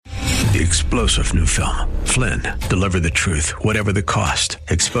The explosive new film, Flynn, deliver the truth, whatever the cost,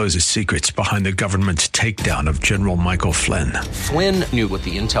 exposes secrets behind the government's takedown of General Michael Flynn. Flynn knew what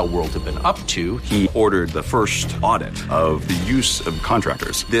the intel world had been up to. He ordered the first audit of the use of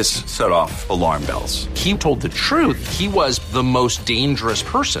contractors. This set off alarm bells. He told the truth. He was the most dangerous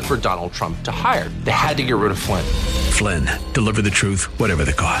person for Donald Trump to hire. They had to get rid of Flynn. Flynn, deliver the truth, whatever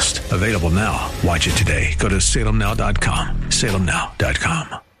the cost. Available now. Watch it today. Go to salemnow.com.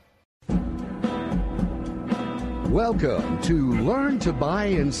 salemnow.com. Welcome to Learn to Buy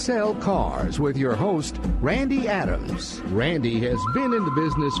and Sell Cars with your host, Randy Adams. Randy has been in the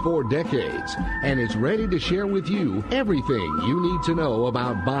business for decades and is ready to share with you everything you need to know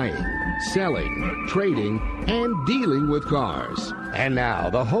about buying, selling, trading, and dealing with cars. And now,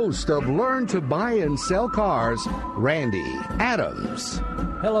 the host of Learn to Buy and Sell Cars, Randy Adams.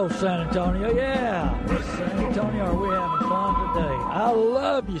 Hello, San Antonio. Yeah, San Antonio, are we having fun today? I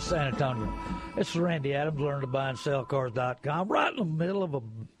love you, San Antonio. This is Randy Adams, LearnToBuyAndSellCars.com, right in the middle of a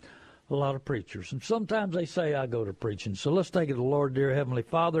lot of preachers. And sometimes they say I go to preaching. So let's take it to the Lord. Dear Heavenly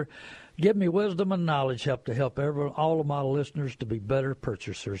Father, give me wisdom and knowledge, help all of my listeners to be better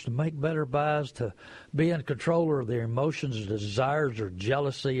purchasers, to make better buys, to be in control of their emotions, desires, or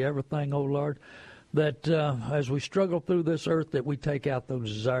jealousy, everything, oh Lord, that as we struggle through this earth, that we take out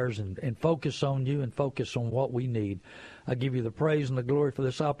those desires and focus on you and focus on what we need. I give you the praise and the glory for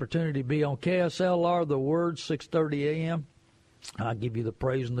this opportunity to be on KSLR, The Word, 6:30 a.m. I give you the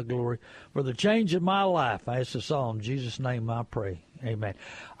praise and the glory for the change in my life. I ask this all in Jesus' name I pray. Amen.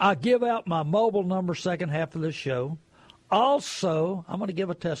 I give out my mobile number second half of the show. Also, I'm going to give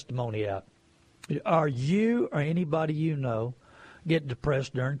a testimony out. Are you or anybody you know get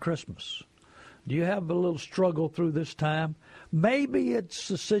depressed during Christmas? Do you have a little struggle through this time? Maybe it's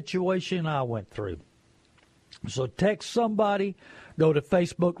the situation I went through. So text somebody, go to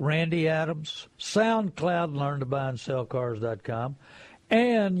Facebook, Randy Adams, SoundCloud, LearnToBuyAndSellCars.com,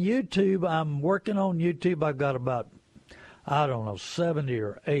 and YouTube. I'm working on YouTube. I've got about, 70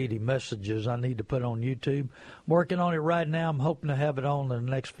 or 80 messages I need to put on YouTube. I'm working on it right now. I'm hoping to have it on in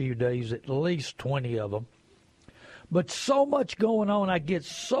the next few days, at least 20 of them. But so much going on. I get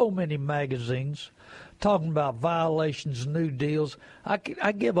so many magazines talking about violations, new deals. I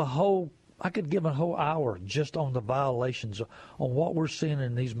could give a whole hour just on the violations, on what we're seeing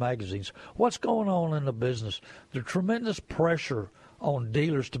in these magazines. What's going on in the business? The tremendous pressure on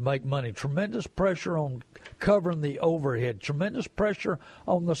dealers to make money, tremendous pressure on covering the overhead, tremendous pressure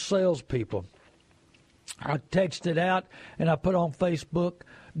on the salespeople. I texted out and I put on Facebook,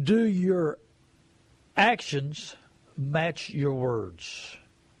 do your actions match your words?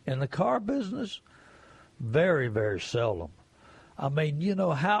 In the car business, very, very seldom. I mean, you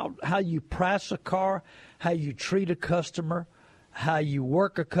know, how you price a car, how you treat a customer, how you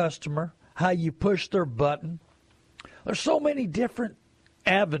work a customer, how you push their button. There's so many different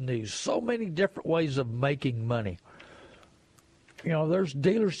avenues, so many different ways of making money. You know, there's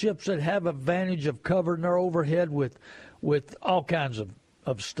dealerships that have advantage of covering their overhead with all kinds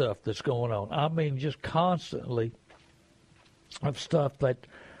of stuff that's going on. I mean, just constantly of stuff that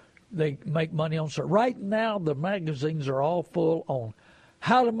they make money on. So right now, the magazines are all full on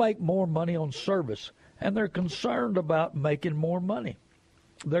how to make more money on service, and they're concerned about making more money.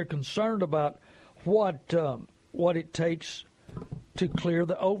 They're concerned about what it takes to clear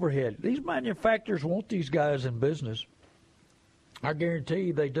the overhead. These manufacturers want these guys in business. I guarantee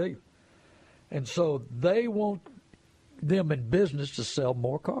you they do. And so they want them in business to sell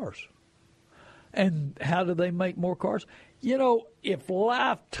more cars. And how do they make more cars? You know, if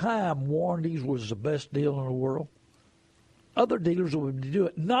lifetime warranties was the best deal in the world, other dealers would do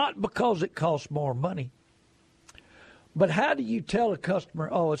it, not because it costs more money. But how do you tell a customer,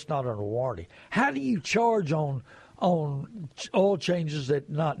 oh, it's not under warranty? How do you charge on oil changes that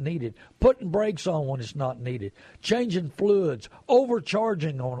not needed, putting brakes on when it's not needed, changing fluids,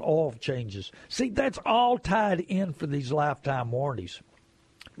 overcharging on oil changes? See, that's all tied in for these lifetime warranties.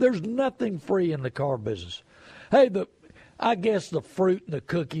 There's nothing free in the car business. Hey, I guess the fruit and the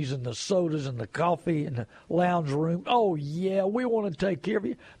cookies and the sodas and the coffee and the lounge room, oh, yeah, we want to take care of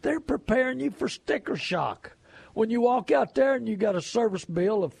you. They're preparing you for sticker shock. When you walk out there and you got a service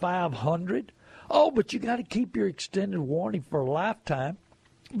bill of $500, oh, but you got to keep your extended warranty for a lifetime.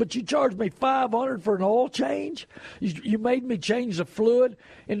 But you charged me $500 for an oil change? You made me change the fluid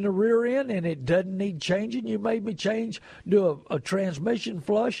in the rear end and it doesn't need changing? You made me do a transmission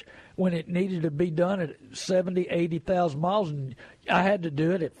flush when it needed to be done at 70, 80,000 miles, and I had to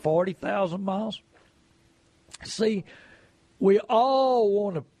do it at 40,000 miles? See, we all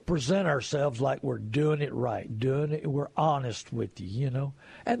want to present ourselves like we're doing it right, we're honest with you, you know.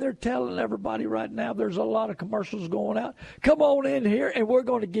 And they're telling everybody right now, there's a lot of commercials going out. Come on in here, and we're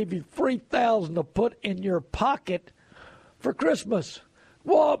going to give you $3,000 to put in your pocket for Christmas.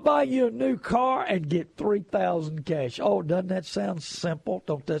 Well, buy you a new car and get $3,000 cash. Oh, doesn't that sound simple?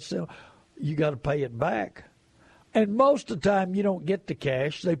 Don't that sound? You got to pay it back. And most of the time, you don't get the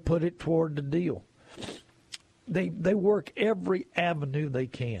cash. They put it toward the deal. They work every avenue they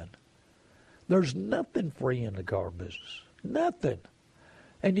can. There's nothing free in the car business. Nothing.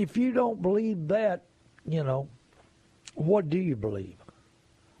 And if you don't believe that, you know, what do you believe?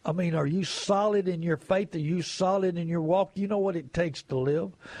 I mean, are you solid in your faith? Are you solid in your walk? You know what it takes to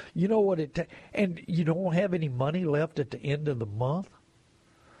live? You know what it takes? And you don't have any money left at the end of the month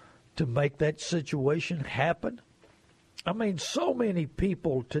to make that situation happen? I mean, so many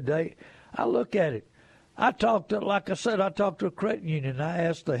people today, I look at it. Like I said, I talked to a credit union. I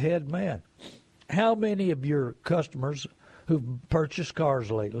asked the head man, how many of your customers who've purchased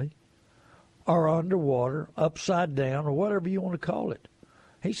cars lately are underwater, upside down, or whatever you want to call it?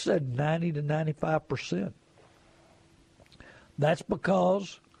 He said 90 to 95%. That's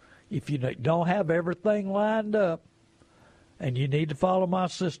because if you don't have everything lined up, and you need to follow my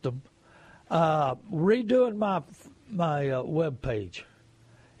system, redoing my web page,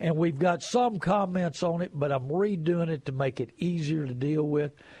 and we've got some comments on it, but I'm redoing it to make it easier to deal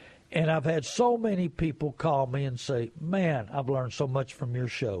with. And I've had so many people call me and say, man, I've learned so much from your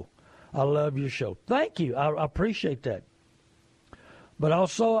show. I love your show. Thank you. I appreciate that. But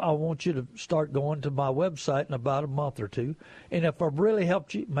also, I want you to start going to my website in about a month or two. And if I've really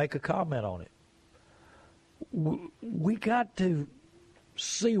helped you, make a comment on it. We got to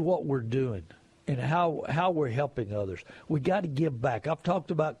see what we're doing and how we're helping others. We got to give back. I've talked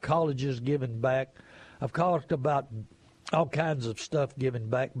about colleges giving back. I've talked about all kinds of stuff giving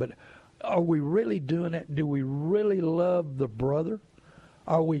back. But are we really doing it? Do we really love the brother?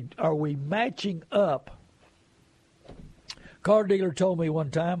 Are we matching up? Car dealer told me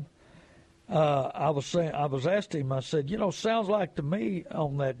one time, I was asked him, I said, sounds like to me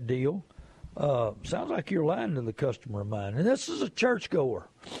on that deal, sounds like you're lying to the customer of mine. And this is a churchgoer.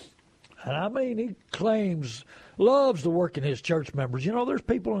 And I mean, he loves to work in his church members. There's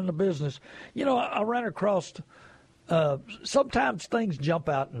people in the business. I ran across, sometimes things jump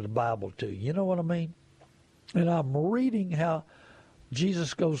out in the Bible too. You know what I mean? And I'm reading how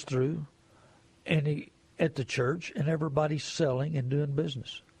Jesus goes through and at the church, and everybody's selling and doing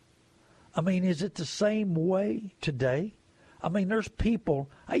business. I mean, is it the same way today? I mean, there's people,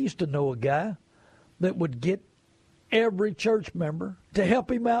 I used to know a guy that would get every church member to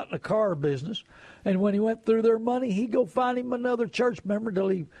help him out in the car business, and when he went through their money, he'd go find him another church member till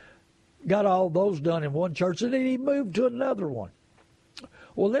he got all those done in one church, and then he moved to another one.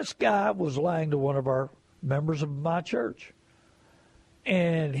 Well, this guy was lying to one of our members of my church.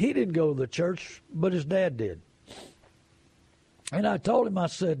 And he didn't go to the church, but his dad did. And I told him, I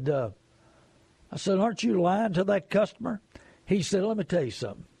said, aren't you lying to that customer? He said, let me tell you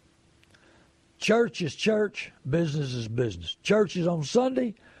something. Church is church, business is business. Church is on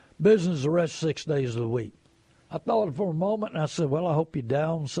Sunday, business the rest 6 days of the week. I thought for a moment, and I said, well, I hope you die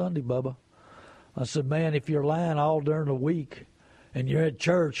on Sunday, Bubba. I said, man, if you're lying all during the week and you're at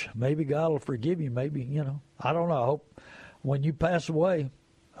church, maybe God will forgive you. Maybe, I don't know. I hope. When you pass away,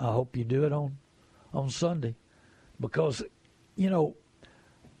 I hope you do it on Sunday, because,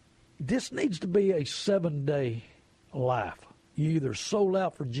 this needs to be a 7-day life. You either sold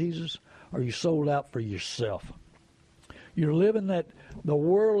out for Jesus or you sold out for yourself. You're living the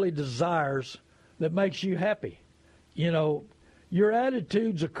worldly desires that makes you happy. Your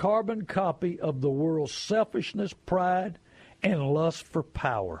attitude's a carbon copy of the world's selfishness, pride, and lust for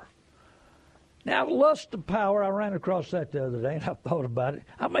power. Now, lust of power, I ran across that the other day, and I thought about it.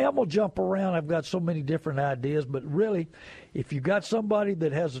 I mean, I'm going to jump around. I've got so many different ideas, but really, if you've got somebody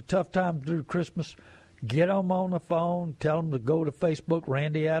that has a tough time through Christmas, get them on the phone, tell them to go to Facebook,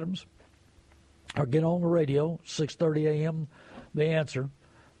 Randy Adams, or get on the radio, 6:30 a.m., The Answer.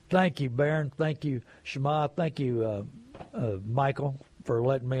 Thank you, Barron. Thank you, Shema. Thank you, Michael, for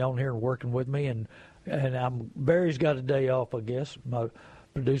letting me on here and working with me. And Barry's got a day off, I guess. My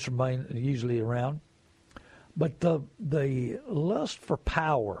producer usually around. But the lust for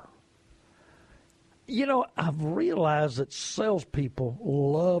power. I've realized that salespeople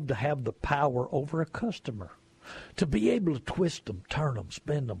love to have the power over a customer, to be able to twist them, turn them,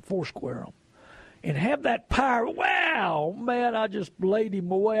 spin them, foursquare them, and have that power. Wow, man, I just laid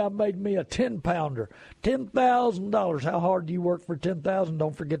him away. I made me a 10-pounder, $10,000. How hard do you work for $10,000?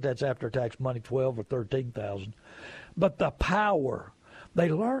 Don't forget that's after-tax money, $12,000 or $13,000. But the power They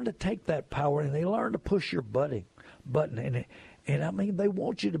learn to take that power and they learn to push your button. And I mean, they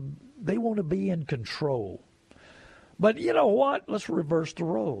want to be in control. But you know what? Let's reverse the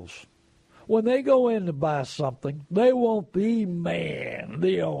roles. When they go in to buy something, they want the man,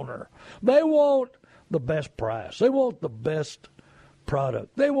 the owner. They want the best price. They want the best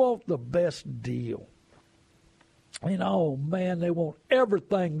product. They want the best deal. And, oh, man, they want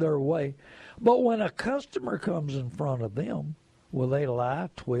everything their way. But when a customer comes in front of them, will they lie,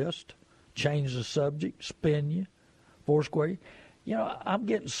 twist, change the subject, spin you, foursquare you? You know, I'm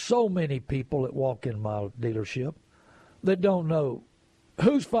getting so many people that walk in my dealership that don't know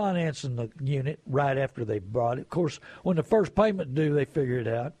who's financing the unit right after they bought it. Of course, when the first payment due, they figure it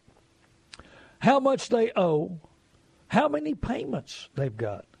out. How much they owe, how many payments they've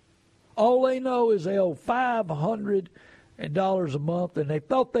got. All they know is they owe $500 a month, and they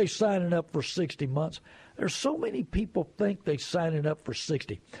thought they signing up for 60 months. There's so many people think they signing up for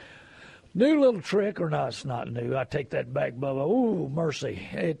 60. New little trick, or no, it's not new. I take that back, Bubba. Ooh, mercy.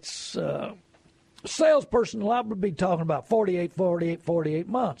 It's salesperson liable to be talking about 48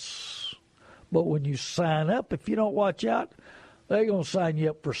 months. But when you sign up, if you don't watch out, they're going to sign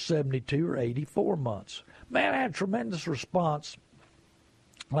you up for 72 or 84 months. Man, I had a tremendous response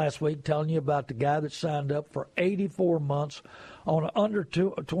last week telling you about the guy that signed up for 84 months on an under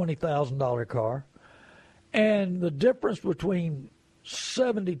 $20,000 car. And the difference between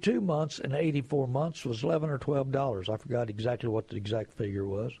 72 months and 84 months was $11 or $12. I forgot exactly what the exact figure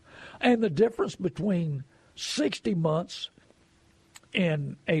was. And the difference between 60 months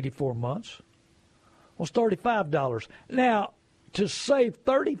and 84 months was $35. Now, to save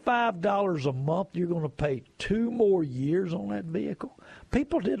 $35 a month, you're going to pay 2 more years on that vehicle.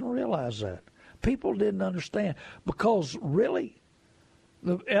 People didn't realize that. People didn't understand because really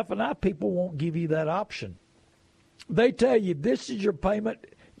the F&I people won't give you that option. They tell you this is your payment.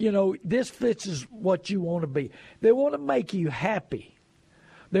 You know, this fits is what you want to be. They want to make you happy.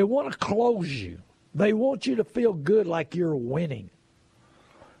 They want to close you. They want you to feel good like you're winning.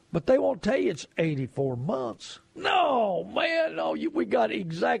 But they won't tell you it's 84 months. No, man, no. We got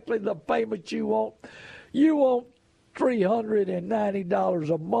exactly the payment you want. You want $390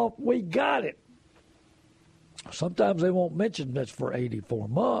 a month. We got it. Sometimes they won't mention that's for 84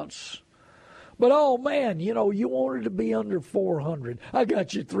 months. But, oh, man, you know, you wanted to be under $400. I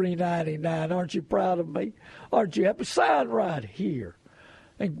got you $399. Aren't you proud of me? Aren't you happy? Sign right here.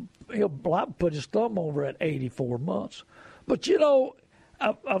 And he'll put his thumb over at 84 months. But, you know,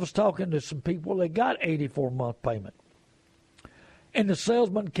 I was talking to some people that got 84-month payment. And the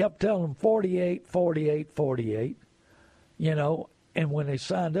salesman kept telling them 48, 48, 48, you know. And when they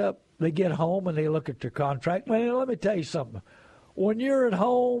signed up, they get home and they look at their contract. Man, let me tell you something. When you're at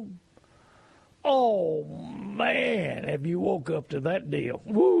home, oh, man, have you woke up to that deal.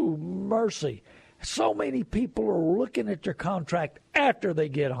 Woo, mercy. So many people are looking at their contract after they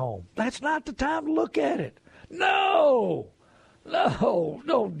get home. That's not the time to look at it. No,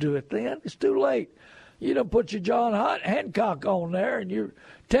 don't do it then. It's too late. You done put your John Hancock on there and you're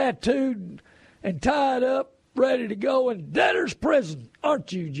tattooed and tied up, ready to go in debtor's prison.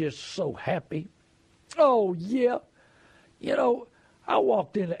 Aren't you just so happy? Oh, yeah. You know, I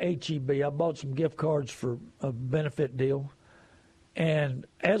walked into H-E-B. I bought some gift cards for a benefit deal. And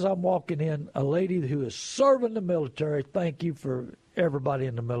as I'm walking in, a lady who is serving the military, thank you for everybody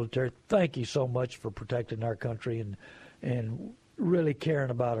in the military. Thank you so much for protecting our country and really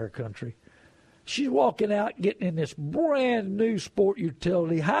caring about our country. She's walking out, getting in this brand new sport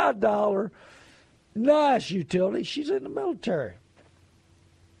utility, high dollar, nice utility. She's in the military.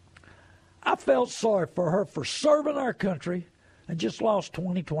 I felt sorry for her for serving our country and just lost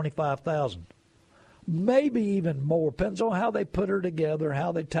 $25,000. Maybe even more. Depends on how they put her together,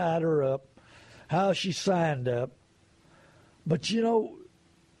 how they tied her up, how she signed up. But, you know,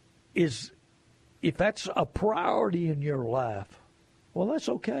 if that's a priority in your life, well, that's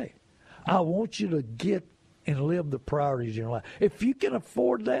okay. I want you to get and live the priorities in your life. If you can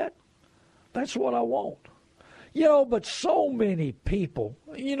afford that, that's what I want. You know, but so many people,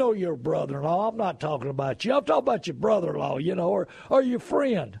 you know, your brother-in-law, I'm not talking about you. I'm talking about your brother-in-law, you know, or your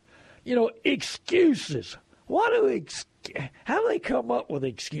friend. You know, excuses. How do they come up with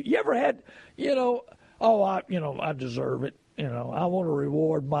excuses? You ever had, you know, I deserve it. You know, I want to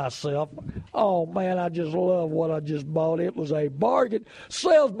reward myself. Oh, man, I just love what I just bought. It was a bargain.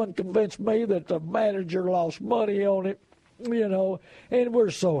 Salesman convinced me that the manager lost money on it, you know, and we're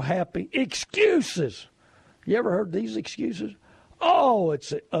so happy. Excuses. You ever heard these excuses? Oh, it's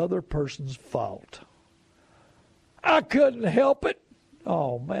the other person's fault. I couldn't help it.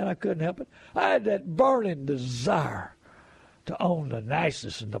 Oh, man, I couldn't help it. I had that burning desire to own the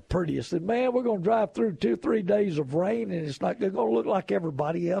nicest and the prettiest. And, man, we're going to drive through 2-3 days of rain, and it's not going to look like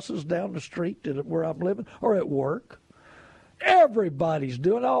everybody else's down the street where I'm living or at work. Everybody's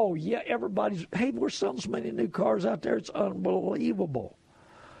doing, oh, yeah, everybody's, hey, we're selling so many new cars out there, it's unbelievable.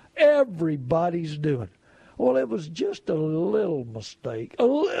 Everybody's doing. Well, it was just a little mistake,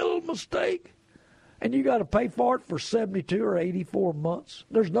 and you got to pay for it for 72 or 84 months.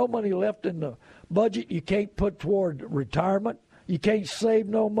 There's no money left in the budget. You can't put toward retirement. You can't save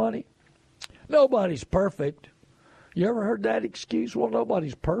no money. Nobody's perfect. You ever heard that excuse? Well,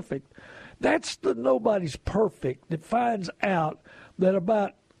 nobody's perfect. That's the nobody's perfect that finds out that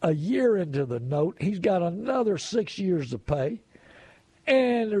about a year into the note, he's got another 6 years to pay,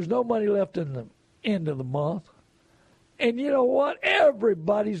 and there's no money left in the end of the month. And you know what?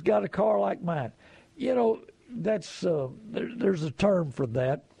 Everybody's got a car like mine. You know, that's there's a term for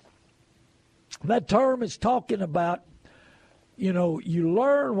that. That term is talking about, you know, you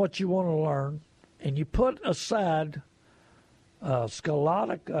learn what you want to learn, and you put aside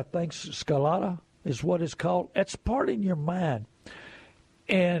Scalata is what it's called. That's part in your mind.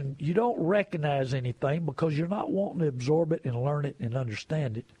 And you don't recognize anything because you're not wanting to absorb it and learn it and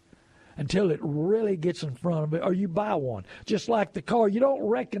understand it until it really gets in front of it, or you buy one. Just like the car, you don't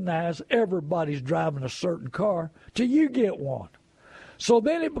recognize everybody's driving a certain car till you get one. So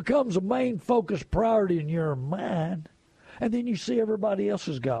then it becomes a main focus priority in your mind, and then you see everybody else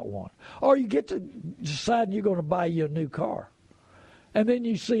has got one. Or you get to deciding you're going to buy you a new car. And then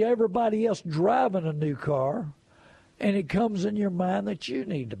you see everybody else driving a new car, and it comes in your mind that you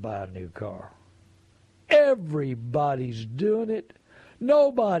need to buy a new car. Everybody's doing it.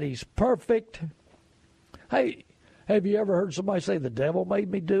 Nobody's perfect. Hey, have you ever heard somebody say, the devil made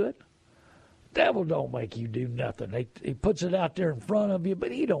me do it? The devil don't make you do nothing. He puts it out there in front of you,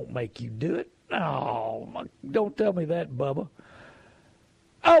 but he don't make you do it. No, don't tell me that, Bubba.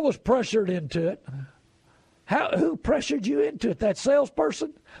 I was pressured into it. Who pressured you into it? That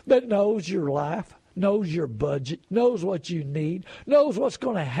salesperson that knows your life, knows your budget, knows what you need, knows what's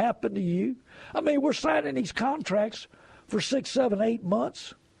going to happen to you. I mean, we're signing these contracts for 6, 7, 8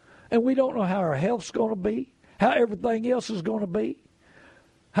 months, and we don't know how our health's going to be, how everything else is going to be,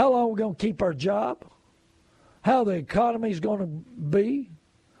 how long we're going to keep our job, how the economy's going to be.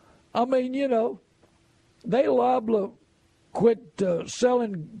 I mean, you know, they liable to quit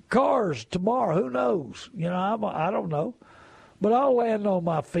selling cars tomorrow. Who knows? You know, I don't know. But I'll land on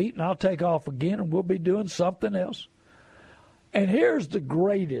my feet, and I'll take off again, and we'll be doing something else. And here's the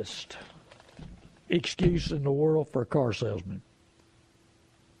greatest excuse in the world for a car salesman.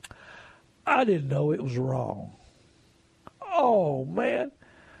 I didn't know it was wrong. Oh, man.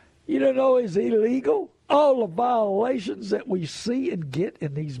 You don't know it's illegal? All the violations that we see and get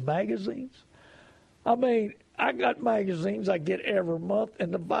in these magazines. I mean, I got magazines I get every month,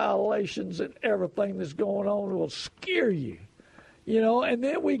 and the violations and everything that's going on will scare you. You know, and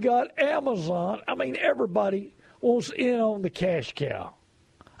then we got Amazon. I mean, everybody wants in on the cash cow.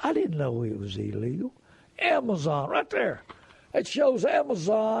 I didn't know it was illegal. Amazon, right there. It shows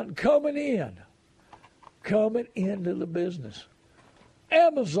Amazon coming into the business.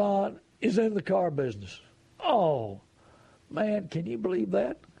 Amazon is in the car business. Oh, man, can you believe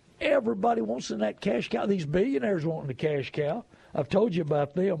that? Everybody wants in that cash cow. These billionaires wanting the cash cow. I've told you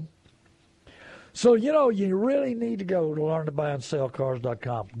about them. So, you know, you really need to go to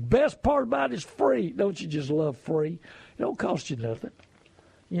learntobuyandSellCars.com. Best part about it is free. Don't you just love free? It don't cost you nothing,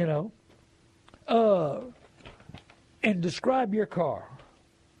 you know. And describe your car.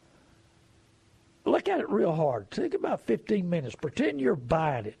 Look at it real hard. Take about 15 minutes. Pretend you're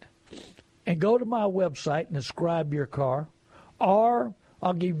buying it. And go to my website and describe your car. Or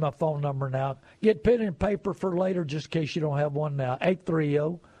I'll give you my phone number now. Get pen and paper for later just in case you don't have one now.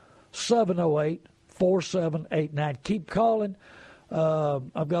 830-708-4789. Keep calling.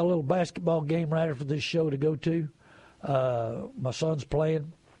 I've got a little basketball game right after this show to go to. My son's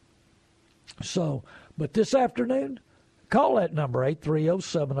playing. So, but this afternoon, call that number,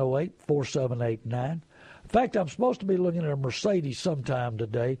 830-708-4789. In fact, I'm supposed to be looking at a Mercedes sometime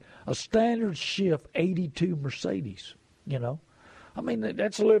today, a standard shift 82 Mercedes, you know. I mean,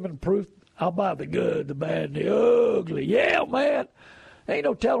 that's living proof. I'll buy the good, the bad, and the ugly. Yeah, man. Ain't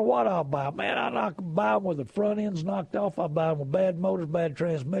no telling what I'll buy. Man, I buy them with the front ends knocked off. I buy them with bad motors, bad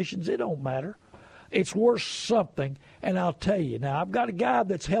transmissions. It don't matter. It's worth something, and I'll tell you. Now, I've got a guy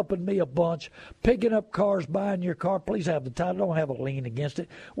that's helping me a bunch, picking up cars, buying your car. Please have the title. Don't have a lien against it.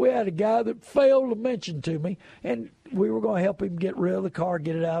 We had a guy that failed to mention to me, and we were going to help him get rid of the car,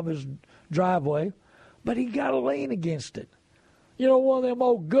 get it out of his driveway, but he got a lien against it. You know, one of them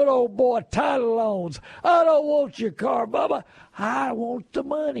old good old boy title loans. I don't want your car, Bubba. I want the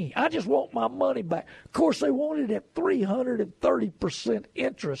money. I just want my money back. Of course, they want it at 330%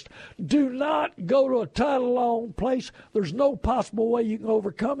 interest. Do not go to a title loan place. There's no possible way you can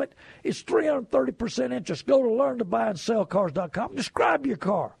overcome it. It's 330% interest. Go to learntobuyandSellCars.com. Describe your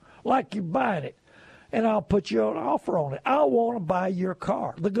car like you're buying it, and I'll put you an offer on it. I want to buy your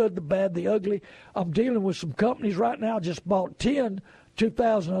car, the good, the bad, the ugly. I'm dealing with some companies right now. Just bought 10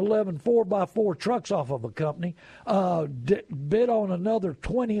 2011 4x4 trucks off of a company, bid on another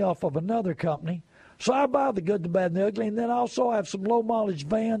 20 off of another company. So I buy the good, the bad, and the ugly, and then also I have some low-mileage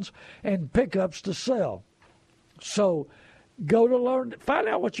vans and pickups to sell. So go to find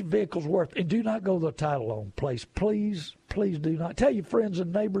out what your vehicle's worth, and do not go to the title loan place. Please, please do not. Tell your friends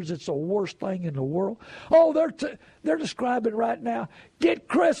and neighbors it's the worst thing in the world. Oh, they're describing right now, get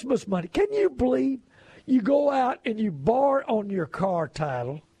Christmas money. Can you believe you go out and you borrow on your car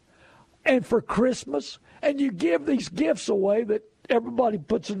title and for Christmas, and you give these gifts away that everybody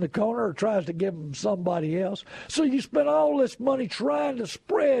puts in the corner or tries to give them somebody else. So you spend all this money trying to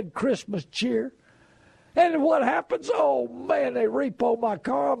spread Christmas cheer. And what happens? Oh, man, they repo my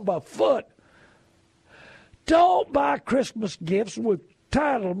car on my foot. Don't buy Christmas gifts with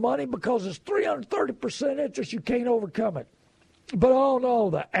title money because it's 330% interest. You can't overcome it. But, oh, no,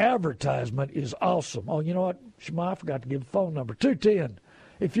 the advertisement is awesome. Oh, you know what? Shema, I forgot to give the phone number. 210.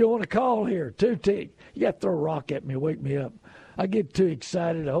 If you want to call here, 210. You got to throw a rock at me, wake me up. I get too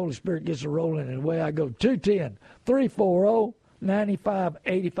excited. The Holy Spirit gets a rolling, and away I go. 210-340-9585.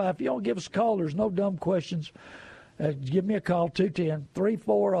 If you don't give us a call, there's no dumb questions. Give me a call,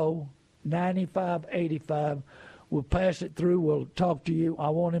 210-340-9585. We'll pass it through. We'll talk to you. I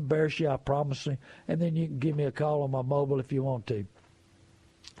won't embarrass you, I promise you. And then you can give me a call on my mobile if you want to.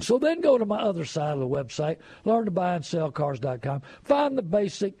 So then go to my other side of the website, learntobuyandSellCars.com. Find the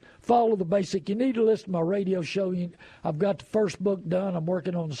basic, follow the basic. You need to listen to my radio show. I've got the first book done. I'm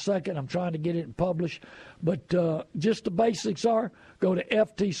working on the second. I'm trying to get it published. But just the basics are, go to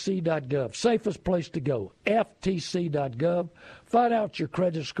FTC.gov. Safest place to go, FTC.gov. Find out what your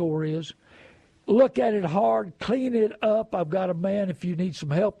credit score is. Look at it hard. Clean it up. I've got a man, if you need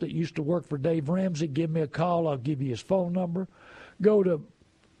some help, that used to work for Dave Ramsey. Give me a call. I'll give you his phone number. Go to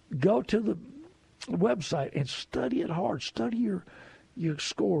the website and study it hard. Study your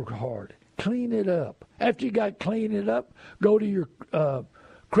score hard. Clean it up. After you got clean it up, go to your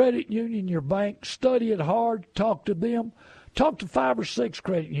credit union, your bank. Study it hard. Talk to them. Talk to 5 or 6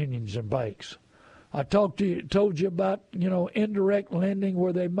 credit unions and banks. I told you about, indirect lending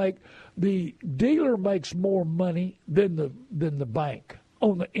where the dealer makes more money than the bank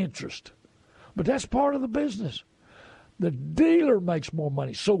on the interest. But that's part of the business. The dealer makes more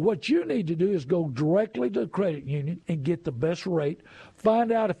money. So what you need to do is go directly to the credit union and get the best rate.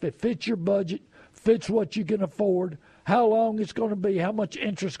 Find out if it fits your budget, fits what you can afford, how long it's going to be, how much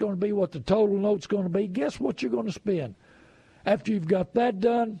interest is going to be, what the total note's going to be. Guess what you're going to spend. After you've got that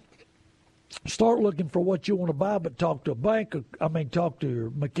done, start looking for what you want to buy, but talk to a bank. Talk to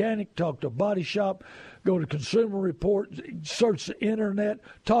your mechanic, talk to a body shop, go to Consumer Report, search the internet,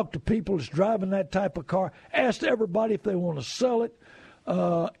 talk to people that's driving that type of car. Ask everybody if they want to sell it.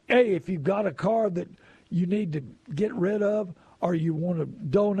 If you've got a car that you need to get rid of or you want to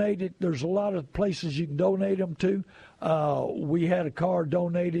donate it, there's a lot of places you can donate them to. We had a car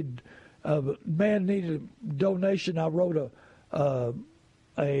donated. A man needed a donation. I wrote a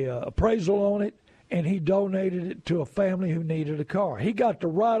appraisal on it, and he donated it to a family who needed a car. He got the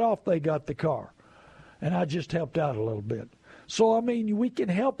write-off, they got the car. And I just helped out a little bit. So, we can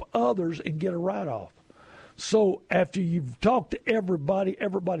help others and get a write-off. So after you've talked to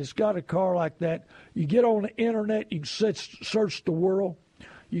everybody's got a car like that, you get on the internet, you can search the world.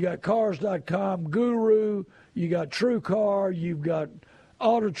 You got Cars.com, Guru, you got TrueCar, you've got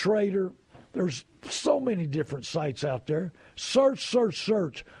AutoTrader. There's so many different sites out there.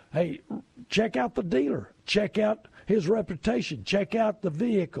 Search. Hey, check out the dealer. Check out his reputation. Check out the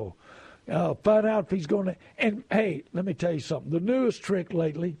vehicle. Find out if he's going to. And, hey, let me tell you something. The newest trick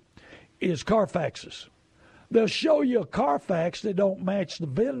lately is Carfaxes. They'll show you a Carfax that don't match the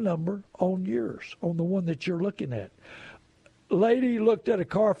VIN number on yours, on the one that you're looking at. Lady looked at a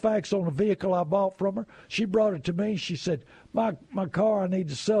Carfax on a vehicle I bought from her. She brought it to me. She said, my car, I need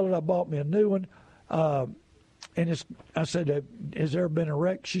to sell it. I bought me a new one. I said, has there been a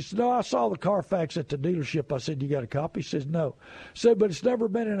wreck? She said, no, I saw the Carfax at the dealership. I said, you got a copy? She says, no. I said, but it's never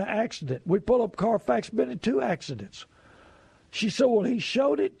been in an accident. We pull up Carfax, been in 2 accidents. She said, well, he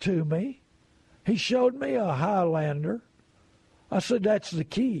showed it to me. He showed me a Highlander. I said, that's the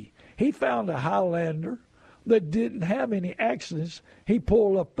key. He found a Highlander that didn't have any accidents. He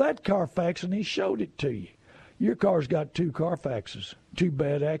pulled up that Carfax and he showed it to you. Your car's got 2 Carfaxes, 2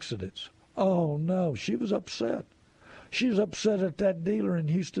 bad accidents. Oh, no, she was upset. She was upset at that dealer in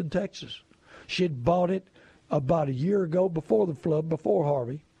Houston, Texas. She had bought it about a year ago before the flood, before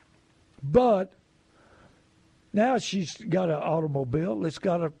Harvey. But now she's got an automobile that's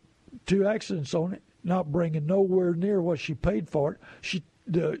got 2 accidents on it, not bringing nowhere near what she paid for it.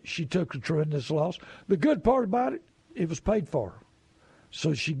 She took a tremendous loss. The good part about it, it was paid for her.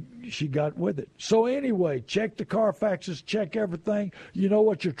 So she got with it. So anyway, check the Carfaxes, check everything. You know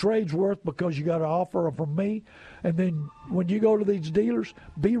what your trade's worth because you got an offer from me. And then when you go to these dealers,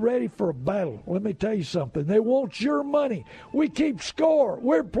 be ready for a battle. Let me tell you something. They want your money. We keep score.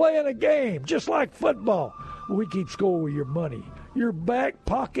 We're playing a game, just like football. We keep score with your money. Your back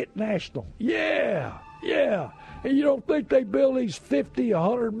pocket national. Yeah. And you don't think they build these $50,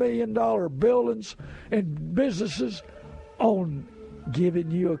 $100 million buildings and businesses on giving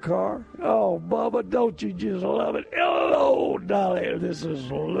you a car? Oh, Bubba, don't you just love it? Hello, Dolly. This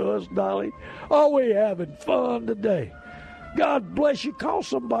is Lewis, Dolly. Are we having fun today? God bless you. Call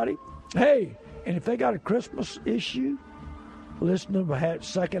somebody. Hey, and if they got a Christmas issue, listen to the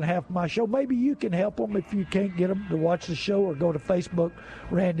second half of my show. Maybe you can help them if you can't get them to watch the show, or go to Facebook,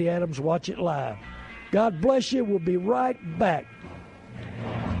 Randy Adams, watch it live. God bless you. We'll be right back.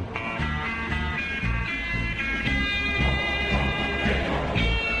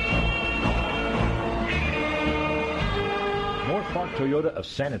 North Park Toyota of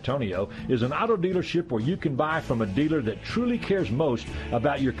San Antonio is an auto dealership where you can buy from a dealer that truly cares most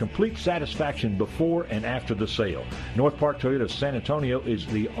about your complete satisfaction before and after the sale. North Park Toyota of San Antonio is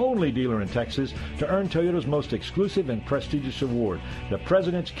the only dealer in Texas to earn Toyota's most exclusive and prestigious award, the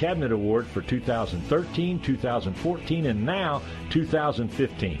President's Cabinet Award for 2013, 2014, and now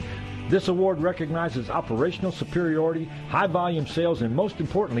 2015. This award recognizes operational superiority, high-volume sales, and most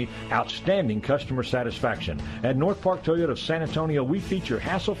importantly, outstanding customer satisfaction. At North Park Toyota of San Antonio, we feature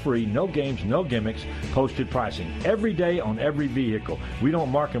hassle-free, no games, no gimmicks, posted pricing every day on every vehicle. We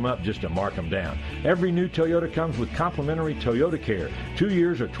don't mark them up just to mark them down. Every new Toyota comes with complimentary Toyota Care, 2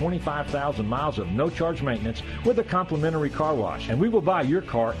 years or 25,000 miles of no-charge maintenance with a complimentary car wash. And we will buy your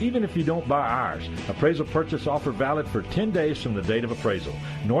car even if you don't buy ours. Appraisal purchase offer valid for 10 days from the date of appraisal.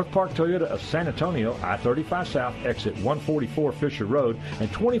 North Park Toyota of San Antonio, I-35 South, exit 144 Fisher Road,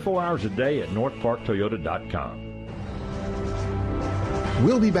 and 24 hours a day at northparktoyota.com.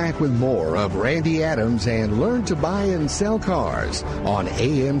 We'll be back with more of Randy Adams and Learn to Buy and Sell Cars on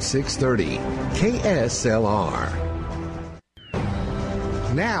AM 630 KSLR.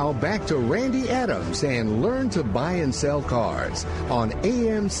 Now back to Randy Adams and Learn to Buy and Sell Cars on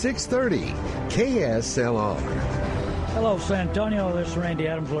AM 630 KSLR. Hello, San Antonio. This is Randy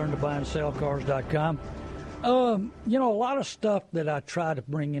Adams, LearnToBuyAndSellCars.com. You know, a lot of stuff that I try to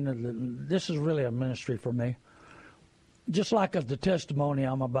bring into this is really a ministry for me. Just like the testimony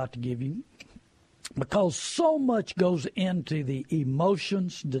I'm about to give you. Because so much goes into the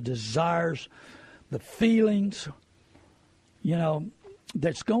emotions, the desires, the feelings, you know,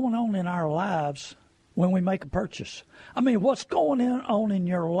 that's going on in our lives when we make a purchase. I mean, what's going on in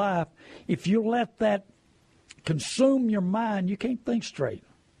your life, if you let that consume your mind, you can't think straight.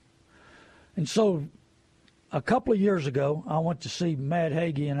 And so a couple of years ago, I went to see Matt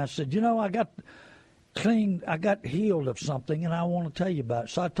Hagee, and I said, you know, I got healed of something, and I want to tell you about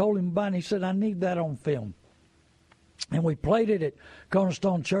it. So I told him about it, and he said, I need that on film. And we played it at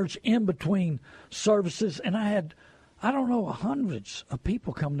Cornerstone Church in between services, and I had, I don't know, hundreds of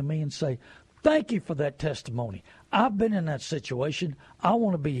people come to me and say, thank you for that testimony. I've been in that situation. I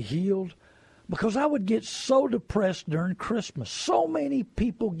want to be healed. Because I would get so depressed during Christmas. So many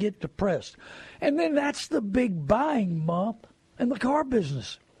people get depressed. And then that's the big buying month in the car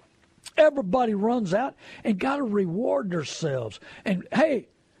business. Everybody runs out and got to reward themselves. And, hey,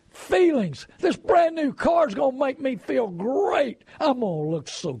 feelings. This brand new car is going to make me feel great. I'm going to look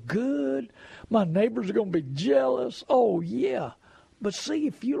so good. My neighbors are going to be jealous. Oh, yeah. But see,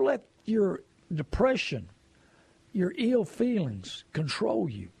 if you let your depression, your ill feelings control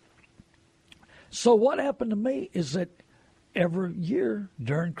you. So what happened to me is that every year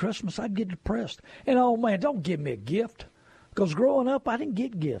during Christmas, I'd get depressed. And, oh, man, don't give me a gift. Because growing up, I didn't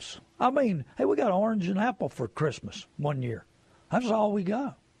get gifts. I mean, hey, we got orange and apple for Christmas one year. That's all we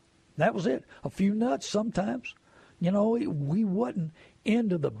got. That was it. A few nuts sometimes. You know, we wasn't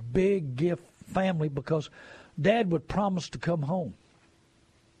into the big gift family because Dad would promise to come home.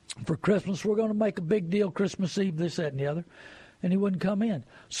 For Christmas, we're going to make a big deal Christmas Eve, this, that, and the other. And he wouldn't come in.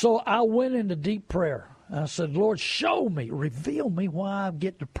 So I went into deep prayer. I said, Lord, show me, reveal me why I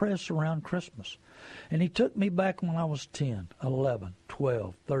get depressed around Christmas. And he took me back when I was 10, 11,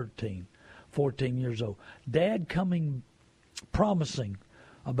 12, 13, 14 years old. Dad coming, promising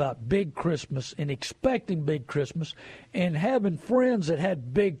about big Christmas and expecting big Christmas and having friends that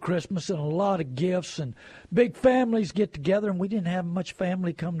had big Christmas and a lot of gifts and big families get together, and we didn't have much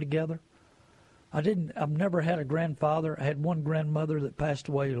family come together. I've never had a grandfather. I had one grandmother that passed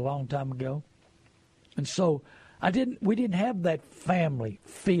away a long time ago. And so we didn't have that family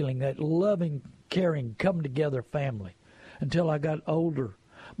feeling, that loving, caring, come together family until I got older.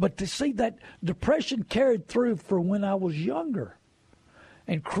 But to see that depression carried through for when I was younger.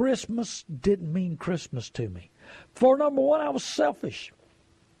 And Christmas didn't mean Christmas to me. For number one, I was selfish.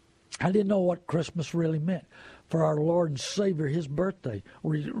 I didn't know what Christmas really meant. For our Lord and Savior, his birthday,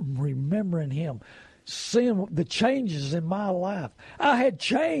 remembering him, seeing the changes in my life. I had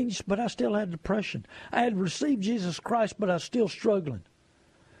changed, but I still had depression. I had received Jesus Christ, but I was still struggling.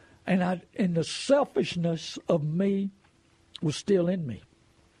 And the selfishness of me was still in me.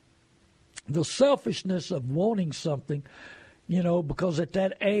 The selfishness of wanting something, because at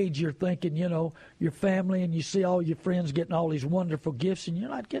that age you're thinking, your family, and you see all your friends getting all these wonderful gifts, and you're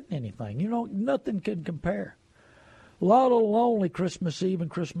not getting anything. Nothing can compare. A lot of lonely Christmas Eve and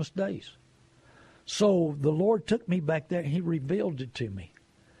Christmas days. So the Lord took me back there, and he revealed it to me.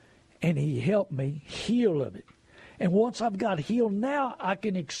 And he helped me heal of it. And once I've got healed, now I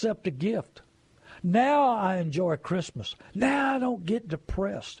can accept a gift. Now I enjoy Christmas. Now I don't get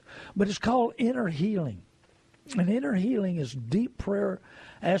depressed. But it's called inner healing. And inner healing is deep prayer,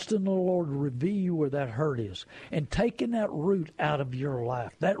 asking the Lord to reveal you where that hurt is, and taking that root out of your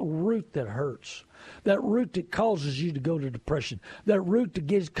life, that root that hurts, that root that causes you to go to depression, that root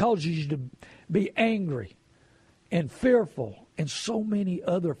that causes you to be angry and fearful and so many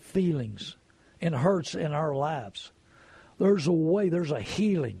other feelings and hurts in our lives. There's a way, there's a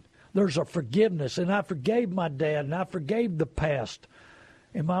healing, there's a forgiveness, and I forgave my dad, and I forgave the past,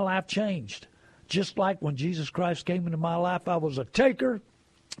 and my life changed. Just like when Jesus Christ came into my life, I was a taker,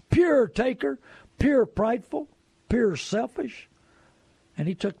 pure prideful, pure selfish, and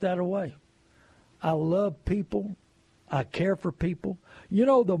he took that away. I love people. I care for people.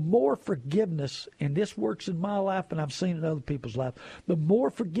 The more forgiveness, and this works in my life and I've seen it in other people's life, the more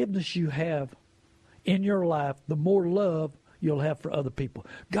forgiveness you have in your life, the more love you'll have for other people.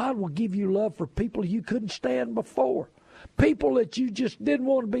 God will give you love for people you couldn't stand before, people that you just didn't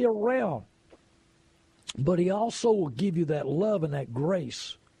want to be around. But he also will give you that love and that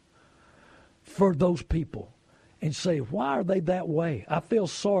grace for those people and say, why are they that way? I feel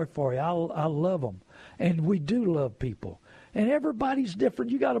sorry for you. I love them. And we do love people. And everybody's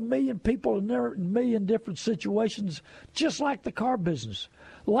different. You got a million people in there, a million different situations, just like the car business.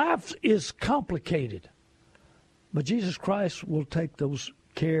 Life is complicated. But Jesus Christ will take those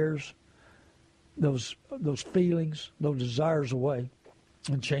cares, those feelings, those desires away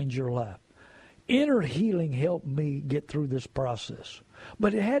and change your life. Inner healing helped me get through this process.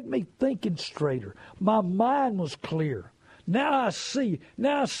 But it had me thinking straighter. My mind was clear. Now I see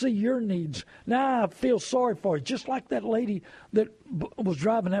your needs. Now I feel sorry for you. Just like that lady that was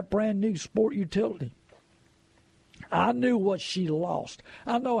driving that brand new sport utility. I knew what she lost.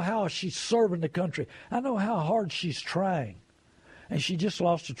 I know how she's serving the country. I know how hard she's trying. And she just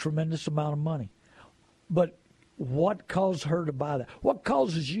lost a tremendous amount of money. But what caused her to buy that? What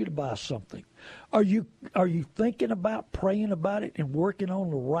causes you to buy something? Are you thinking about, praying about it, and working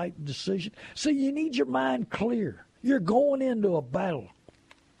on the right decision? See, you need your mind clear. You're going into a battle.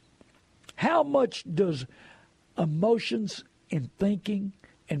 How much does emotions and thinking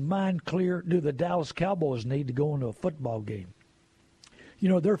and mind clear do the Dallas Cowboys need to go into a football game?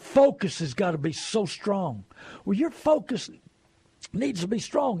 Their focus has got to be so strong. Well, your focus needs to be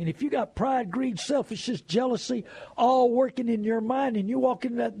strong. And if you got pride, greed, selfishness, jealousy, all working in your mind, and you walk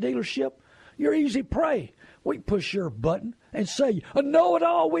into that dealership, you're easy prey. We push your button and say, a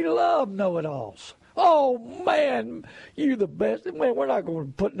know-it-all. We love know-it-alls. Oh, man, you the best. Man, we're not going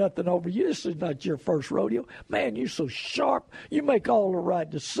to put nothing over you. This is not your first rodeo. Man, you're so sharp. You make all the right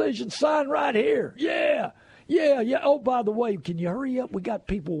decisions. Sign right here. Yeah. Oh, by the way, can you hurry up? We got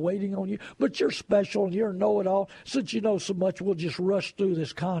people waiting on you. But you're special and you're a know-it-all. Since you know so much, we'll just rush through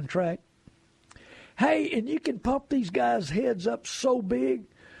this contract. Hey, and you can pump these guys' heads up so big,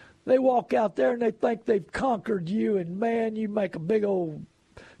 they walk out there and they think they've conquered you, and, man, you make a big old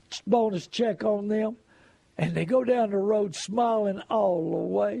bonus check on them, and they go down the road smiling all the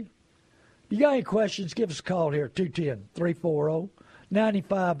way. You got any questions, give us a call here,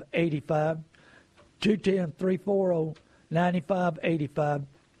 210-340-9585. 210-340-9585.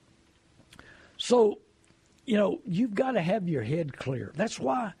 So you've got to have your head clear. That's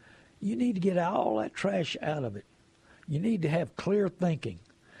why you need to get all that trash out of it. You need to have clear thinking.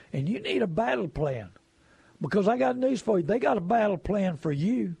 And you need a battle plan. Because I got news for you. They got a battle plan for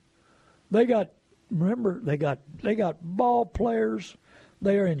you. They got ball players.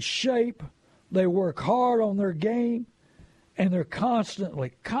 They are in shape. They work hard on their game. And they're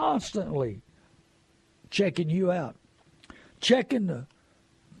constantly checking you out. Checking the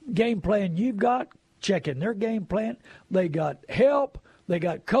game plan you've got. Checking their game plan. They got help. They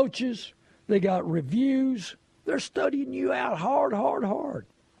got coaches. They got reviews. They're studying you out hard.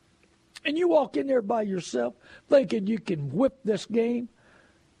 And you walk in there by yourself thinking you can whip this game.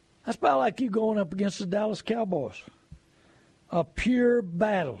 That's about like you going up against the Dallas Cowboys. A pure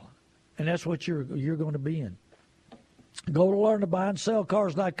battle. And that's what you're going to be in. Go to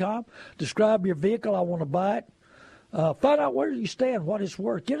learntobuyandSellCars.com. Describe your vehicle. I want to buy it. Find out where you stand, what it's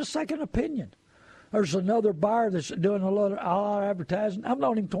worth. Get a second opinion. There's another buyer that's doing a lot of advertising. I've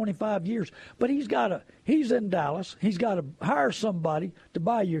known him 25 years, but he's in Dallas. He's got to hire somebody to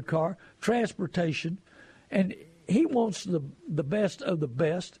buy your car, transportation, and he wants the best of the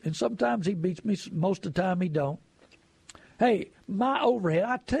best. And sometimes he beats me. Most of the time he don't. Hey, my overhead.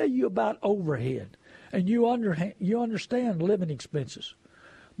 I tell you about overhead, and you understand living expenses,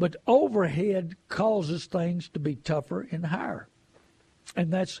 but overhead causes things to be tougher and higher.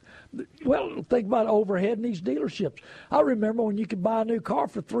 And think about overhead in these dealerships. I remember when you could buy a new car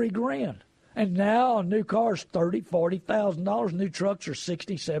for $3,000, and now a new car is $30,000, $40,000. New trucks are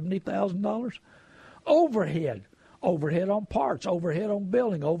 $60,000, $70,000. Overhead on parts, overhead on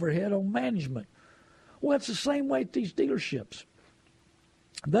building, overhead on management. Well, it's the same way at these dealerships.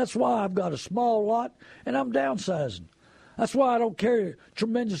 That's why I've got a small lot, and I'm downsizing. That's why I don't carry a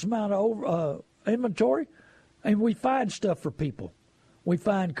tremendous amount of inventory, and we find stuff for people. We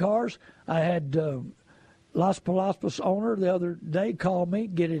find cars. I had Las Palapas owner the other day call me,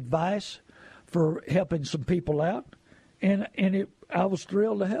 get advice for helping some people out, and I was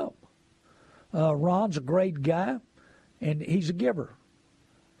thrilled to help. Ron's a great guy, and he's a giver.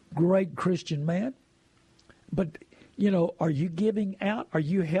 Great Christian man. But, are you giving out? Are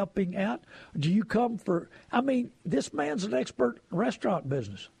you helping out? Do you come for, this man's an expert in restaurant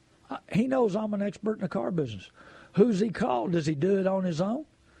business. He knows I'm an expert in the car business. Who's he called? Does he do it on his own?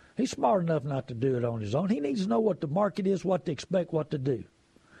 He's smart enough not to do it on his own. He needs to know what the market is, what to expect, what to do.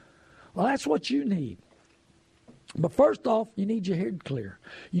 Well, that's what you need. But first off, you need your head clear.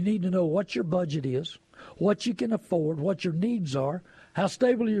 You need to know what your budget is, what you can afford, what your needs are, how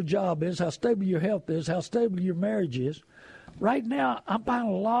stable your job is, how stable your health is, how stable your marriage is. Right now, I'm buying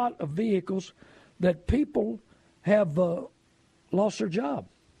a lot of vehicles that people have lost their job,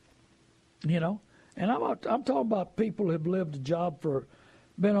 And I'm talking about people who've been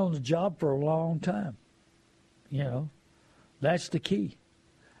on the job for a long time. That's the key.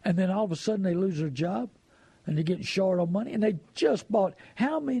 And then all of a sudden they lose their job and they're getting short on money. And they just bought,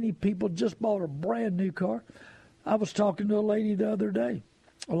 how many people just bought a brand new car? I was talking to a lady the other day,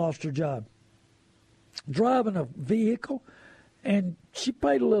 lost her job, driving a vehicle, and she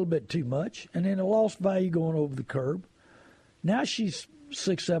paid a little bit too much, and then a lost value going over the curb. Now she's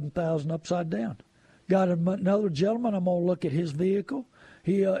 $6,000-7,000 upside down. Got another gentleman. I'm gonna look at his vehicle.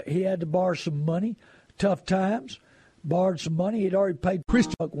 He had to borrow some money. Tough times. Borrowed some money. He'd already paid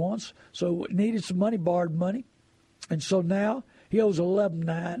Christian once, so needed some money. Borrowed money, and so now he owes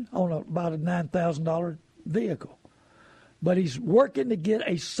 $11,900 on about a $9,000 vehicle. But he's working to get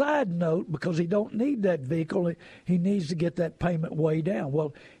a side note because he don't need that vehicle. He needs to get that payment way down.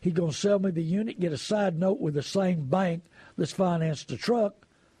 Well, he's going to sell me the unit, get a side note with the same bank that's financed the truck,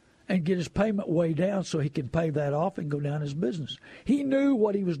 and get his payment way down so he can pay that off and go down his business. He knew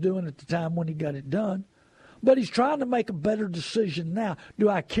what he was doing at the time when he got it done, but he's trying to make a better decision now. Do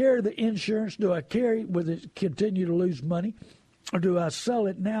I carry the insurance? Do I carry with it, continue to lose money? Or do I sell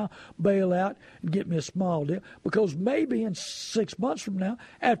it now, bail out, and get me a small deal? Because maybe in 6 months from now,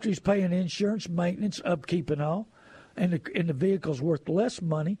 after he's paying insurance, maintenance, upkeep, and all, and the vehicle's worth less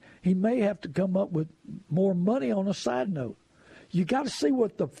money, he may have to come up with more money on a side note. You got to see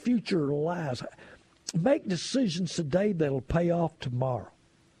what the future lies. Make decisions today that'll pay off tomorrow.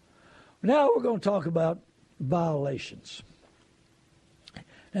 Now we're going to talk about violations.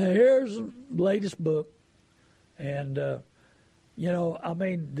 Now here's the latest book, and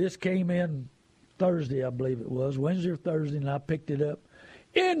this came in Thursday, I believe it was, Wednesday or Thursday, and I picked it up.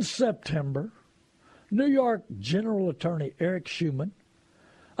 In September, New York General Attorney Eric Schumann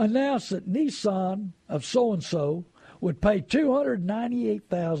announced that Nissan of so-and-so would pay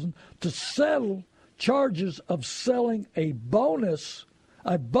 $298,000 to settle charges of selling a bogus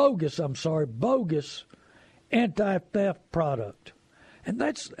anti-theft product. And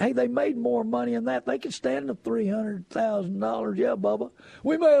that's, hey, they made more money in that. They can stand the $300,000. Yeah, Bubba.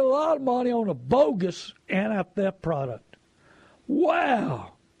 We made a lot of money on a bogus anti-theft product.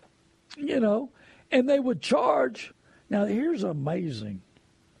 Wow. You know, and they would charge. Now, here's amazing.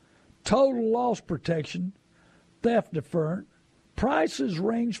 Total loss protection, theft deferrent. Prices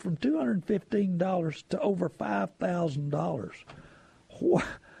range from $215 to over $5,000.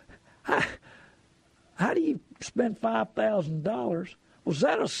 How do you spend $5,000? Was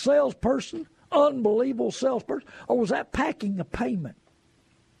that a salesperson, unbelievable salesperson, or was that packing a payment?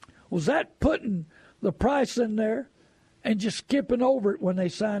 Was that putting the price in there and just skipping over it when they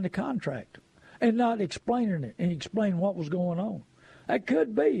signed the contract and not explaining it and explaining what was going on? That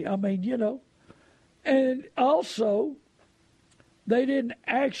could be. I mean, you know. And also, they didn't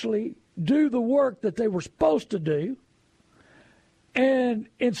actually do the work that they were supposed to do. And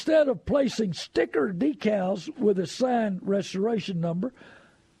instead of placing sticker decals with a signed restoration number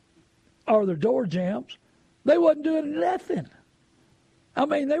or their door jambs, they wasn't doing nothing. I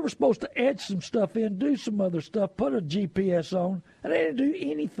mean, they were supposed to etch some stuff in, do some other stuff, put a GPS on, and they didn't do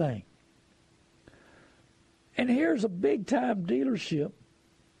anything. And here's a big-time dealership.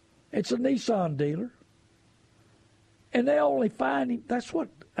 It's a Nissan dealer. And they only find him. That's what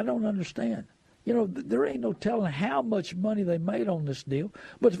I don't understand. You know, there ain't no telling how much money they made on this deal.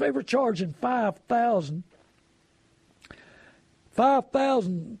 But if they were charging $5,000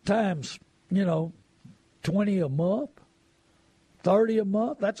 times, you know, 20 a month, 30 a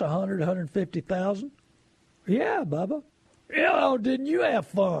month, that's 150,000. Yeah, Bubba. Yeah, didn't you have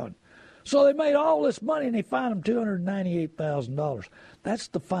fun? So they made all this money and they fined them $298,000. That's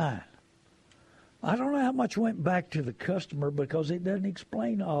the fine. I don't know how much went back to the customer because it doesn't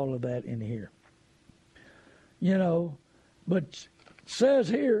explain all of that in here. You know, but it says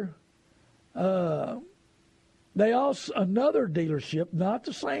here, they also, another dealership, not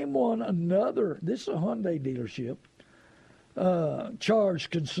the same one, this is a Hyundai dealership,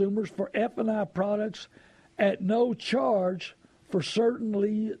 charged consumers for F&I products at no charge for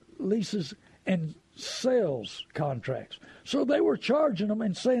certain leases and sales contracts. So they were charging them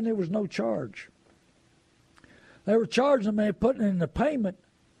and saying there was no charge. They were charging them and putting in the payment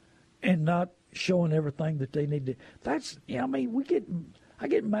and not showing everything that they need to. That's, I mean, I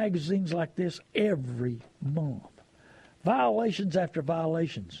get magazines like this every month. Violations after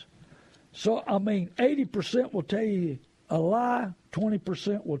violations. So, I mean, 80% will tell you a lie,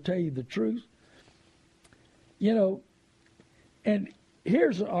 20% will tell you the truth. You know, and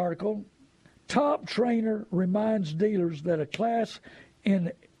here's an article. Top trainer reminds dealers that a class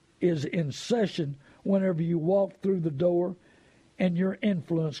is in session whenever you walk through the door and your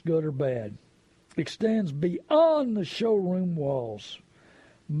influence, good or bad, extends beyond the showroom walls.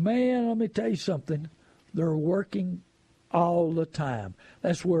 Man, let me tell you something. They're working all the time.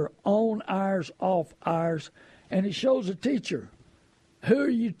 That's where on hours, off hours, and it shows a teacher. Who are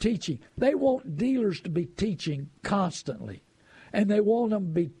you teaching? They want dealers to be teaching constantly, and they want them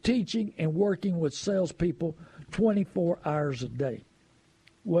to be teaching and working with salespeople 24 hours a day.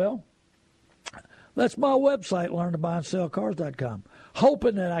 Well, that's my website, learntobuyandSellCars.com,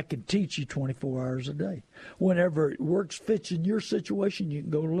 hoping that I can teach you 24 hours a day. Whenever it works, fits in your situation, you can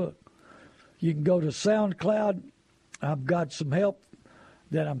go look. You can go to SoundCloud. I've got some help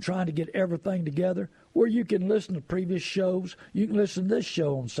that I'm trying to get everything together where you can listen to previous shows. You can listen to this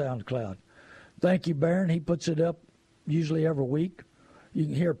show on SoundCloud. Thank you, Barron. He puts it up usually every week. You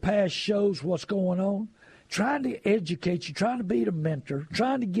can hear past shows, what's going on. Trying to educate you, trying to be the mentor,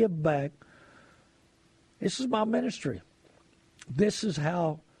 trying to give back. This is my ministry. This is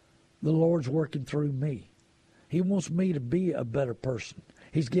how the Lord's working through me. He wants me to be a better person.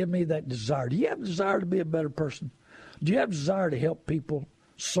 He's given me that desire. Do you have a desire to be a better person? Do you have a desire to help people,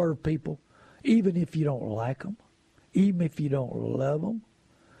 serve people, even if you don't like them, even if you don't love them,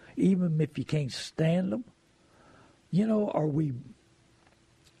 even if you can't stand them? You know, are we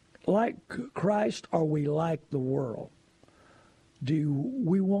like Christ? Or are we like the world? Do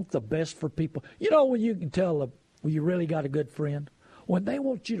we want the best for people? You know, when you can tell when you really got a good friend, when they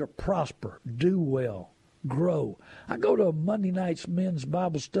want you to prosper, do well, grow. I go to a Monday night's men's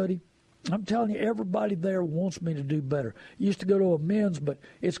Bible study. I'm telling you, everybody there wants me to do better. Used to go to a men's, but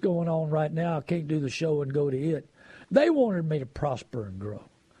it's going on right now. I can't do the show and go to it. They wanted me to prosper and grow.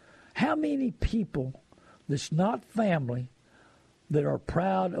 How many people that's not family that are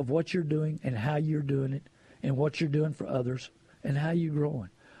proud of what you're doing and how you're doing it and what you're doing for others and how you're growing?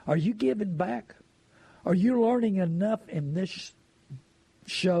 Are you giving back? Are you learning enough in this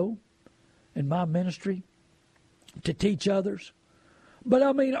show, in my ministry, to teach others? But,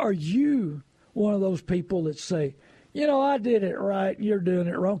 I mean, are you one of those people that say, I did it right, you're doing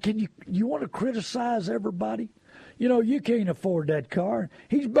it wrong. You want to criticize everybody? You can't afford that car.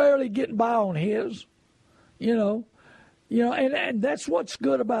 He's barely getting by on his, and that's what's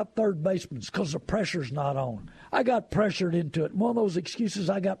good about third basemen, because the pressure's not on. I got pressured into it. One of those excuses,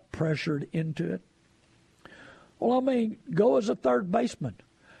 I got pressured into it. Well, go as a third baseman.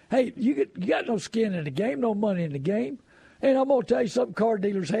 Hey, you got no skin in the game, no money in the game. And I'm going to tell you something, car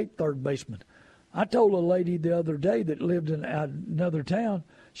dealers hate third basemen. I told a lady the other day that lived in another town,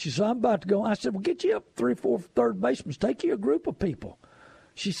 she said, I'm about to go. I said, well, get you up 3 or 4 third basemen. Take you a group of people.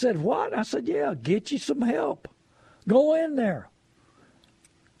 She said, what? I said, yeah, get you some help. Go in there.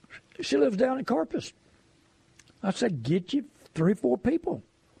 She lives down in Corpus. I said, get you 3 or 4 people.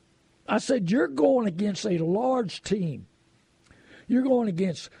 I said, you're going against a large team. You're going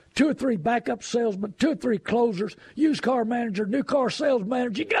against 2 or 3 backup salesmen, 2 or 3 closers, used car manager, new car sales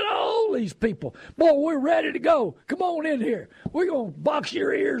manager. You got all these people. Boy, we're ready to go. Come on in here. We're going to box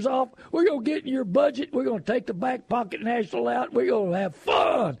your ears off. We're going to get in your budget. We're going to take the back pocket national out. We're going to have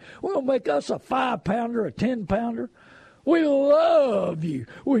fun. We're going to make us a 5-pounder, a 10-pounder. We love you.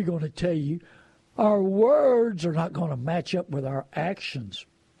 We're going to tell you our words are not going to match up with our actions.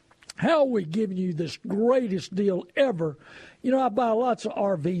 How are we giving you this greatest deal ever? I buy lots of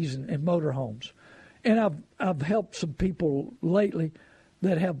RVs and motorhomes, and I've helped some people lately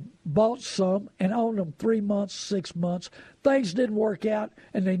that have bought some and owned them 3 months, 6 months. Things didn't work out,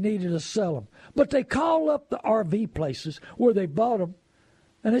 and they needed to sell them. But they call up the RV places where they bought them,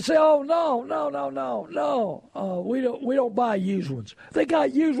 and they say, "Oh no, we don't buy used ones. They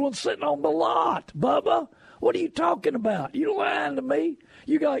got used ones sitting on the lot, Bubba. What are you talking about? You lying to me?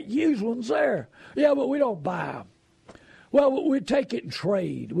 You got used ones there. Yeah, but we don't buy them. Well, we'd take it and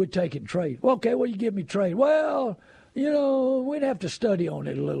trade. Well, okay, well, you give me trade. Well, we'd have to study on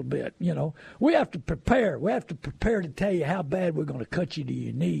it a little bit, We have to prepare. We have to prepare to tell you how bad we're going to cut you to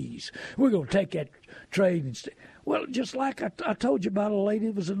your knees. We're going to take that trade and well, just like I told you about a lady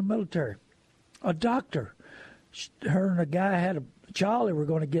that was in the military, a doctor. Her and a guy had a child. They were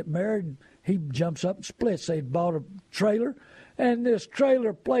going to get married, and he jumps up and splits. They'd bought a trailer. And this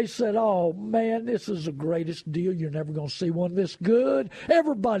trailer place said, oh, man, this is the greatest deal. You're never going to see one this good.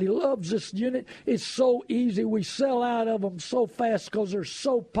 Everybody loves this unit. It's so easy. We sell out of them so fast because they're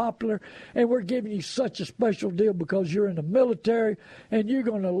so popular. And we're giving you such a special deal because you're in the military, and you're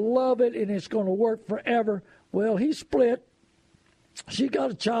going to love it, and it's going to work forever. Well, he split. She got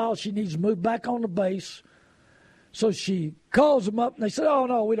a child. She needs to move back on the base. So she calls them up, and they said, oh,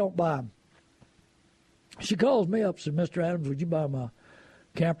 no, we don't buy them. She calls me up and said, Mr. Adams, would you buy my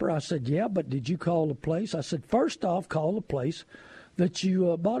camper? I said, yeah, but did you call the place? I said, first off, call the place that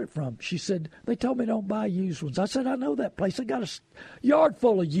you bought it from. She said, they told me don't buy used ones. I said, I know that place. They got a yard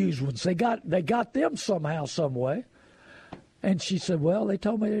full of used ones. They got them somehow, some way. And she said, well, they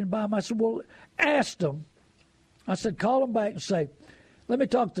told me they didn't buy them. I said, well, ask them. I said, call them back and say, let me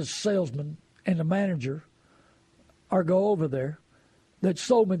talk to the salesman and the manager or go over there that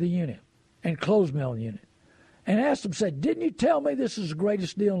sold me the unit and closed me on the unit. And asked them, said, didn't you tell me this is the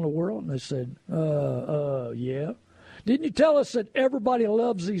greatest deal in the world? And they said, yeah. Didn't you tell us that everybody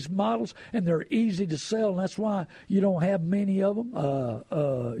loves these models and they're easy to sell, and that's why you don't have many of them?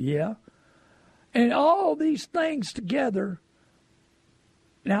 Yeah. And all these things together,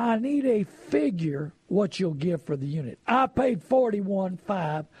 now I need a figure what you'll give for the unit. I paid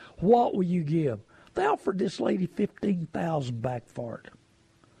 $41,500. What will you give? They offered this lady $15,000 back for it.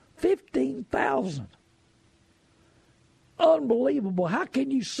 $15,000. Unbelievable. How can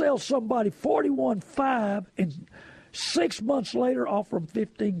you sell somebody $41,500 and 6 months later offer them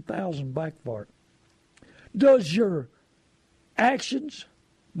 $15,000 back for it? Does your actions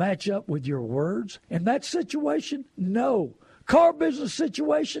match up with your words? In that situation, no. Car business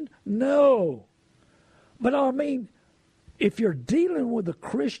situation, no. But I mean, if you're dealing with a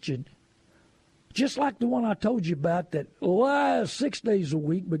Christian, just like the one I told you about that lies 6 days a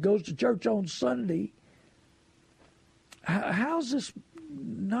week but goes to church on Sunday, how's this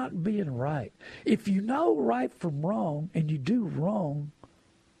not being right? If you know right from wrong and you do wrong,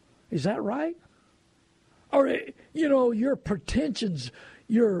 is that right? Or, your pretensions,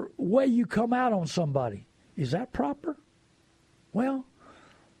 your way you come out on somebody, is that proper? Well,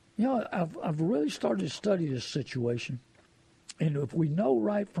 I've really started to study this situation. And if we know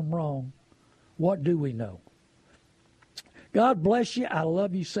right from wrong, what do we know? God bless you. I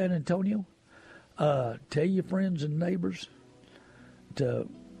love you, San Antonio. Tell your friends and neighbors to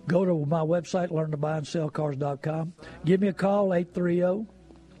go to my website, learntobuyandSellCars.com. Give me a call,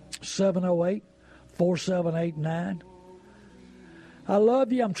 830-708-4789. I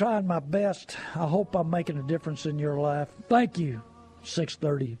love you. I'm trying my best. I hope I'm making a difference in your life. Thank you,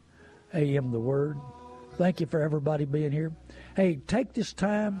 6:30 a.m. The Word. Thank you for everybody being here. Hey, take this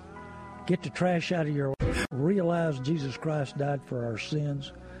time, get the trash out of your life. Realize Jesus Christ died for our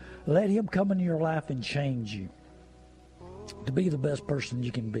sins. Let him come into your life and change you to be the best person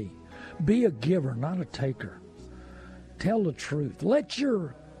you can be. Be a giver, not a taker. Tell the truth. Let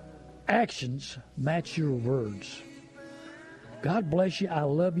your actions match your words. God bless you. I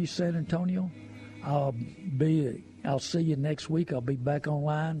love you, San Antonio. I'll see you next week. I'll be back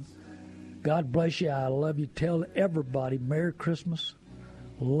online. God bless you. I love you. Tell everybody Merry Christmas.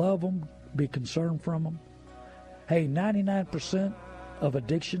 Love them. Be concerned from them. Hey, 99% of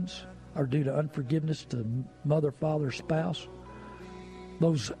addictions are due to unforgiveness to mother, father, spouse.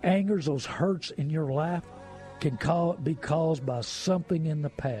 Those angers, those hurts in your life can be caused by something in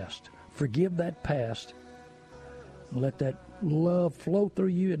the past. Forgive that past. Let that love flow through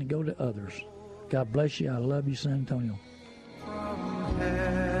you and go to others. God bless you. I love you, San Antonio.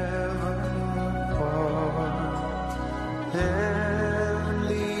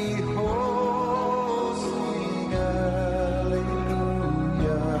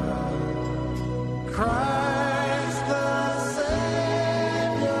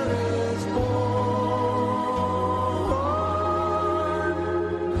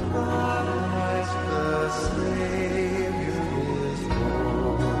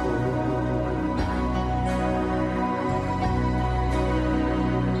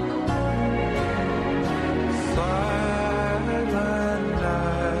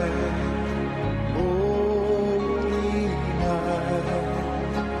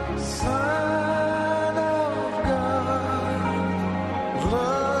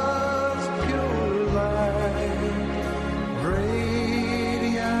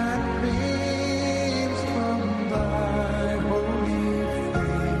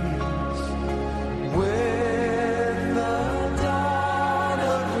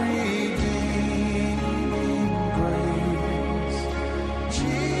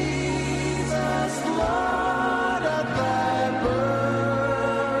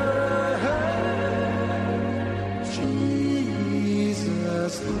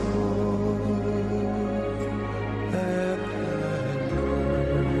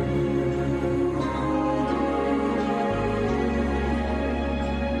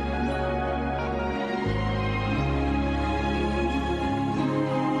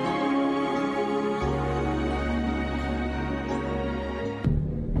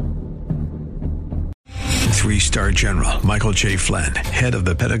 Three-star General Michael J. Flynn, head of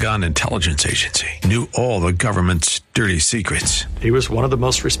the Pentagon Intelligence Agency, knew all the government's dirty secrets. He was one of the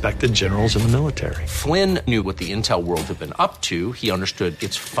most respected generals in the military. Flynn knew what the intel world had been up to. He understood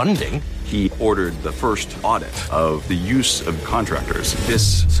its funding. He ordered the first audit of the use of contractors.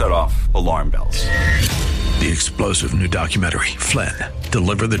 This set off alarm bells. The explosive new documentary, Flynn,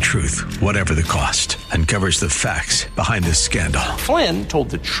 Deliver the Truth, Whatever the Cost, uncovers the facts behind this scandal. Flynn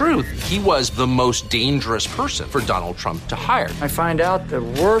told the truth. He was the most dangerous person for Donald Trump to hire. I find out the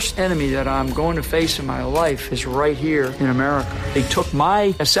worst enemy that I'm going to face in my life is right here in America. They took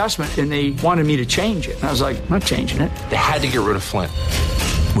my assessment and they wanted me to change it. And I was like, I'm not changing it. They had to get rid of Flynn.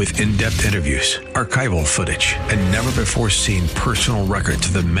 With in-depth interviews, archival footage, and never-before-seen personal records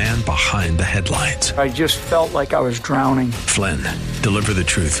of the man behind the headlines. I just felt like I was drowning. Flynn, Deliver the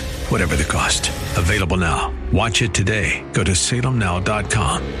Truth, Whatever the Cost. Available now. Watch it today. Go to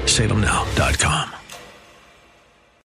salemnow.com. salemnow.com.